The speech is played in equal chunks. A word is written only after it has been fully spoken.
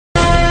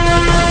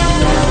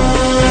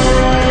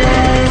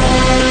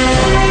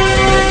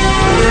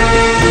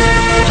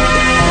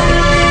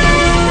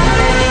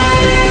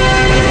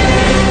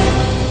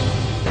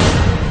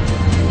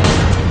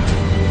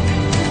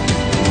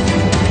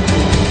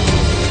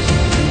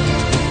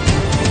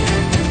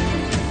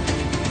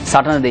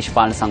සටන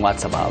දේශපාලන සංවාද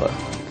සභාව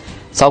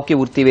සෞඛ්‍ය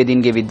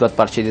වෘත්තිවේදීන්ගේ විද්වත්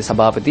පරිෂදයේ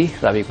සභාපති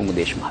රවි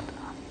කුමුදේශ මහතා.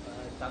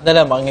 චන්දන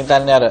මම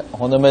හිතන්නේ අර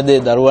හොඳම දේ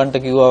දරුවන්ට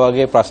කිව්වා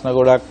වගේ ප්‍රශ්න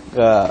ගොඩක්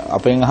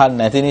අපෙන් අහන්න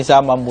නැති නිසා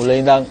මම මුලින්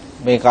ඉඳන්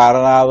මේ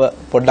කාරණාව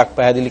පොඩ්ඩක්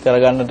පැහැදිලි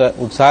කරගන්නට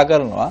උත්සාහ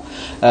කරනවා.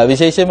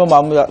 විශේෂයෙන්ම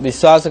මම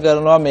විශ්වාස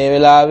කරනවා මේ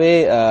වෙලාවේ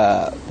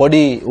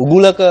පොඩි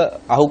උගුලක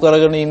අහු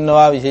කරගෙන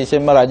ඉන්නවා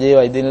විශේෂයෙන්ම රජයේ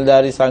වෛද්‍ය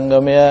නිලධාරී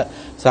සංගමය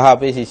සහ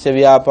අපේ ශිෂ්‍ය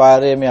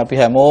ව්‍යාපාරයේ මේ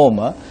අපි හැමෝම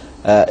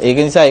ඒක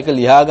නිසා ඒක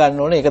ලියා ගන්න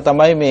ඕනේ. ඒක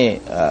තමයි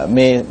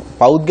මේ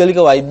පෞද්ගලික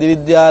වෛද්‍ය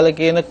විද්‍යාල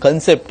කියන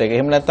concept එක.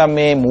 එහෙම නැත්නම්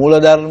මේ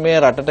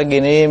මූලධර්මයේ රටට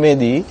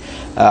ගෙනීමේදී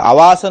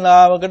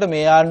අවාසනාවකට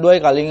මේ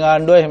ආණ්ඩුවයි කලින්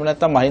ආණ්ඩුවයි එහෙම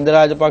නැත්නම් මහින්ද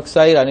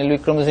රාජපක්ෂයි රනිල්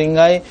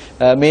වික්‍රමසිංහයි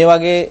මේ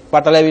වගේ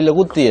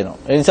පටලැවිල්ලකුත් තියෙනවා.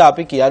 ඒ නිසා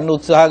අපි කියන්න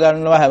උත්සාහ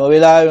ගන්නවා හැම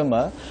වෙලාවෙම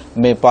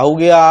මේ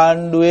පහුගිය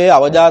ආණ්ඩුවේ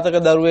අවජාතක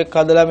දරුවෙක්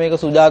හදලා මේක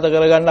සුජාත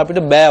කරගන්න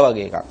අපිට බෑ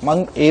වගේ එකක්. මම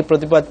ඒ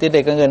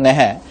ප්‍රතිපත්තියට එකඟ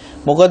නැහැ.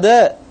 මොකද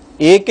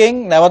ඒකෙන්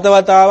නැවත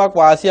වතාවක්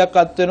වාසියක්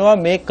අත් වෙනවා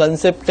මේ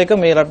concept එක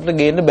මේ රටට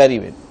ගේන්න බැරි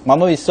වෙන.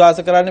 මම විශ්වාස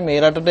කරන්නේ මේ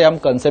රටට යම්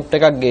concept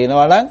එකක්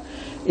ගේනවා නම්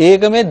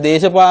ඒක මේ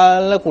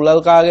දේශපාලන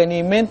කුලල්කා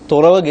ගැනීමෙන්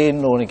තොරව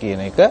ගේන්න ඕනේ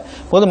කියන එක.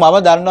 මොකද මම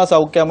දන්නවා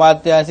සෞඛ්‍ය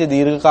අමාත්‍යාංශයේ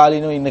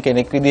දීර්ඝකාලීනව ඉන්න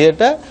කෙනෙක්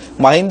විදිහට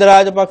මහින්ද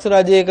රාජපක්ෂ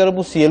රජය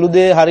කරපු සියලු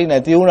දේ හරි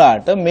නැති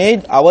වුණාට මේ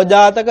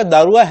අවජාතක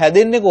දරුවා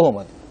හැදෙන්නේ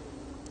කොහොමද?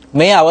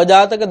 මේ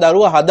අවජාතක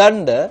දරුවා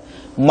හදන්න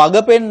මග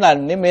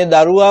පෙන්වන්නේ මේ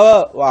දරුවව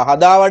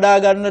හදා වඩා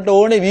ගන්නට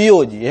ඕනේ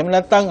වියෝජී. එහෙම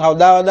නැත්නම්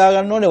හදා වඩා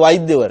ගන්න ඕනේ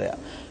වෛද්‍යවරයා.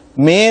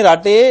 මේ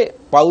රටේ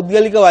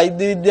පෞද්ගලික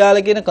වෛද්‍ය විද්‍යාල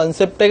කියන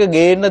concept එක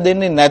ගේන්න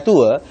දෙන්නේ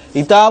නැතුව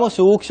ඊටාම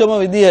සූක්ෂම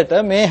විදිහට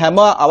මේ හැම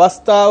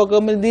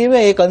අවස්ථාවකමදීම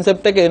මේ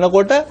concept එක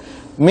එනකොට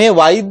මේ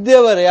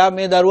වෛද්‍යවරයා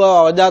මේ දරුවව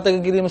අවජාතක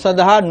කිරීම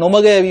සඳහා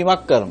නොමග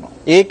යැවීමක් කරනවා.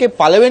 ඒකේ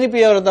පළවෙනි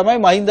පියවර තමයි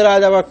මහින්ද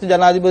රාජපක්ෂ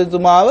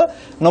ජනාධිපතිතුමාව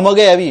නොමග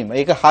යැවීම.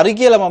 ඒක හරි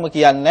කියලා මම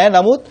කියන්නේ නැහැ.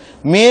 නමුත්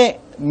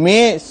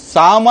මේ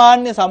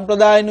සාමාන්‍ය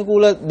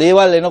සම්ප්‍රදායනුකූල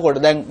දේවල් එනකොට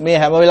දැන් මේ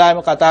හැම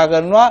වෙලාවෙම කතා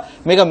කරනවා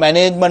මේක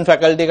මැනේජ්මන්ට්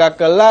ෆැකල්ටි එකක්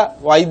කරලා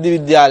වෛද්‍ය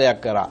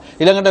විද්‍යාලයක් කරා.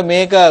 ඊළඟට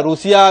මේක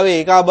රුසියාවේ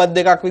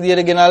ඒකාබද්ධ එකක්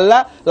විදියට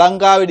ගෙනල්ලා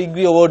ලංකාවේ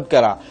ඩිග්‍රී අවෝඩ්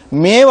කරා.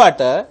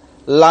 මේවට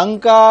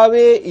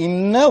ලංකාවේ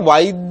ඉන්න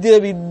වෛද්‍ය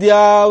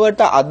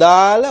විද්‍යාවට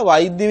අදාළ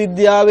වෛද්‍ය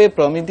විද්‍යාවේ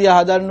ප්‍රමිතිය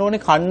හදන්න ඕනේ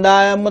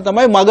කණ්ඩායම්ම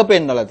තමයි මග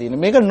පෙන්නලා තියෙන්නේ.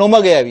 මේක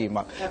නොමග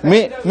යැවීමක්.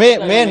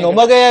 මේ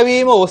නොමග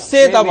යැවීම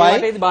ඔස්සේ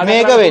තමයි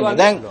මේක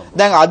වෙන්නේ.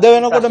 දැන් අද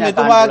වෙනකොට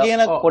මෙතුමා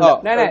කියන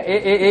නෑ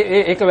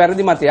ඒක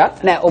වැරදි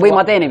මතයක්. නෑ ඔබේ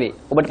මතය නෙවෙයි.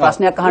 ඔබට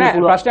ප්‍රශ්නයක් අහන්න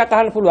පුළුවන්. ප්‍රශ්නයක්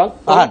අහන්න පුළුවන්.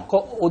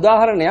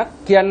 උදාහරණයක්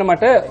කියන්න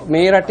මට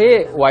මේ රටේ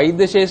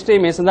වෛද්‍ය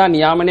ශාස්ත්‍රයේ මේ සඳහා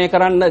නියාමනය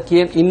කරන්න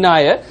ඉන්න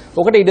අය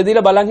ඔකට ඉඩ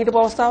දීලා බලන් හිටපු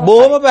අවස්ථාවක්.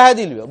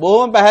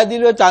 බොහොම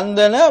පැහැදිලිව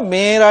චන්දන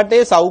මේ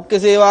රටේ සෞඛ්‍ය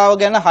සේවාව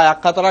ගැන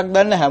 6-4ක්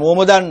දන්න හැමෝම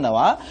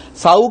දන්නවා.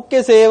 සෞඛ්‍ය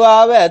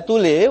සේවාව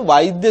ඇතුලේ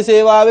වෛද්‍ය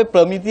සේවාවේ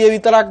ප්‍රමිතිය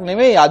විතරක්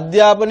නෙවෙයි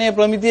අධ්‍යාපනයේ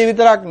ප්‍රමිතිය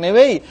විතරක්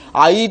නෙවෙයි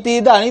IT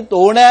ද අනිත්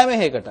ඕනෑම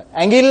එකකට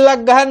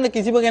ඇඟිල්ලක් ගහන්න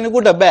කිසිම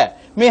කෙනෙකුට බෑ.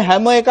 මේ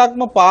හැම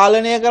එකක්ම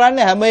පාලනය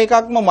කරන්නේ හැම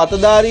එකක්ම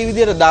මතධාරී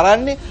විදියට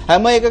දරන්නේ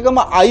හැම එකකම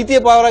අයිතිය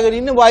පවරගෙන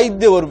ඉන්නේ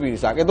වෛද්‍යවරු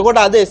පිරිසක්. එතකොට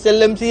අද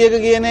SLMC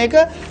එක කියන එක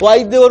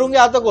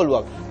වෛද්‍යවරුන්ගේ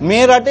අතකොළුවක්.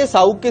 මේ රටේ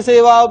සෞඛ්‍ය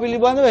සේවාව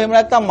පිළිබඳව එහෙම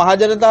නැත්නම්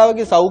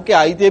මහජනතාවගේ සෞඛ්‍ය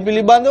අයිතිය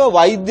පිළිබඳව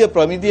වෛද්‍ය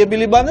ප්‍රමිතිය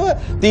පිළිබඳව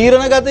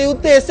තීරණ ගත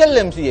යුත්තේ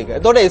SLMC එක.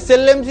 එතකොට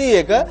SLMC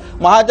එක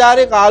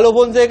මහාචාර්ය කාලෝ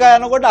ෆොන්සේකා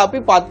යනකොට අපි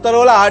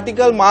පත්තරවල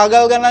ආටිකල්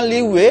මාගල් ගණන්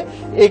ලිව්වේ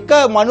එක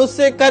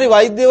මිනිස්සෙක් හරි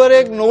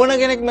වෛද්‍යවරයෙක් නොවන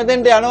කෙනෙක්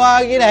මෙතෙන්ට යනවා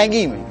කියන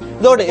හැඟීමෙන්.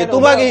 එතකොට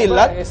එතුමා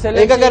ගිහිල්ලා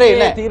ඒක කරේ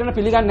නැහැ. තීරණ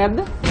පිළිගන්නේ නැද්ද?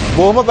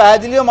 බොහොම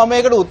පැහැදිලිව මම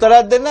ඒකට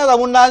උත්තරයක් දෙන්න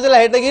තමුන්නාන්සලා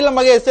හෙට ගිහිල්ලා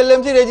මගේ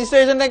SLMC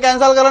රෙජිස්ට්‍රේෂන් එක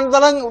කැන්සල් කරන්න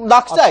තරම්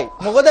දක්ෂයි.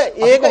 මොකද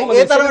ඒක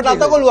ඒ තරමට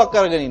අතකොළුවක්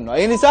කරගෙන ඉන්නවා.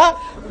 ඒ නිසා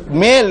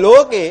මේ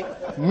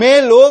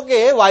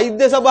ලෝකේ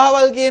වෛද්‍ය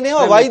සභාවල් කියන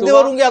ඒවා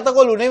වෛද්‍යවරුන්ගේ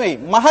අතකොළු නෙමෙයි.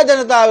 මහ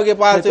ජනතාවගේ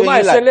පාර්ශ්වයෙන්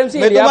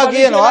මෙතුමා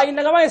කියනවා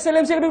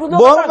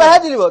බොහොම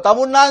පැහැදිලිව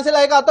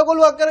තමුන්නාන්සලා ඒක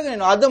අතකොළුවක් කරගෙන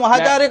ඉන්නවා. අද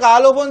මහාචාර්ය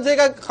කාලෝ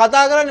ෆොන්සේකා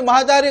කතා කරන්නේ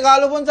මහාචාර්ය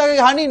කාලෝ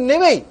ෆොන්සේකාගේ හණින්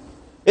නෙමෙයි.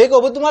 ඒක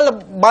ඔබතුමාලා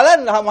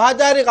බලන්න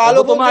මහාචාර්ය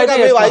කාලෝ ෆොන්සේකා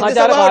මේ වෛද්‍ය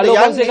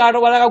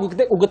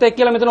සභාවට උගතෙක්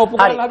කියලා මෙතන ඔප්පු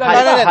කරලා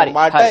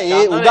හදනවා. මට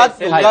ඒ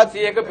උගත්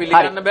එක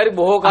පිළිගන්න බැරි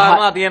බොහෝ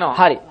කාරණා තියෙනවා.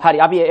 හරි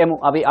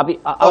අපි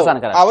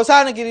අවසන් කරමු.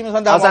 අවසන් කිරීම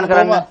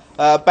සඳහා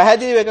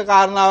පැහැදිලිව එක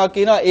කාරණාවක්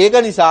කියනවා. ඒක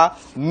නිසා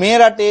මේ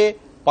රටේ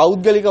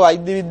පෞද්ගලික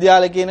වෛද්‍ය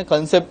විද්‍යාල කියන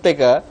concept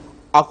එක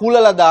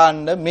අකුලලා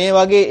දාන්න මේ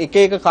වගේ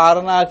එක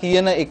කාරණා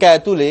කියන එක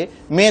ඇතුලේ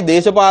මේ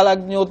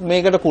දේශපාලඥයොත්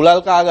මේකට කුලල්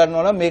කා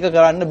ගන්නවා නම් මේක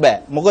කරන්න බෑ.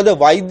 මොකද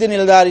වෛද්‍ය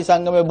නිලධාරී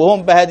සංගමය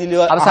බොහොම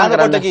පැහැදිලිව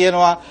අහනකොට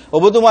කියනවා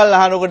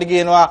ඔබතුමාලා අහනකොට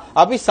කියනවා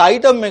අපි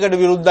සයිටම් එකට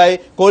විරුද්ධයි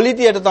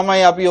ක්වොලිටියට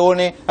තමයි අපි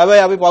ඕනේ.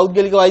 හැබැයි අපි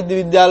පෞද්ගලික වෛද්‍ය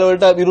විද්‍යාල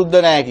වලට විරුද්ධ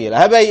නැහැ කියලා.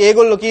 හැබැයි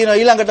ඒගොල්ලෝ කියනවා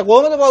ඊළඟට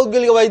කොහොමද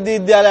පෞද්ගලික වෛද්‍ය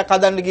විද්‍යාලයක්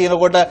හදන්න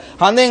කියනකොට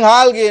හඳෙන්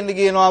හාල් ගේන්න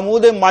කියනවා,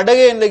 මූදෙන් මඩ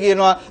ගේන්න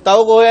කියනවා, තව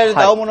කොහේ හරි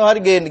තව මොනවා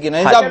හරි ගේන්න කියනවා.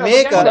 ඒ නිසා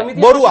මේක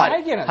බොරුවක්.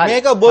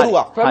 මේක බොරුවක්.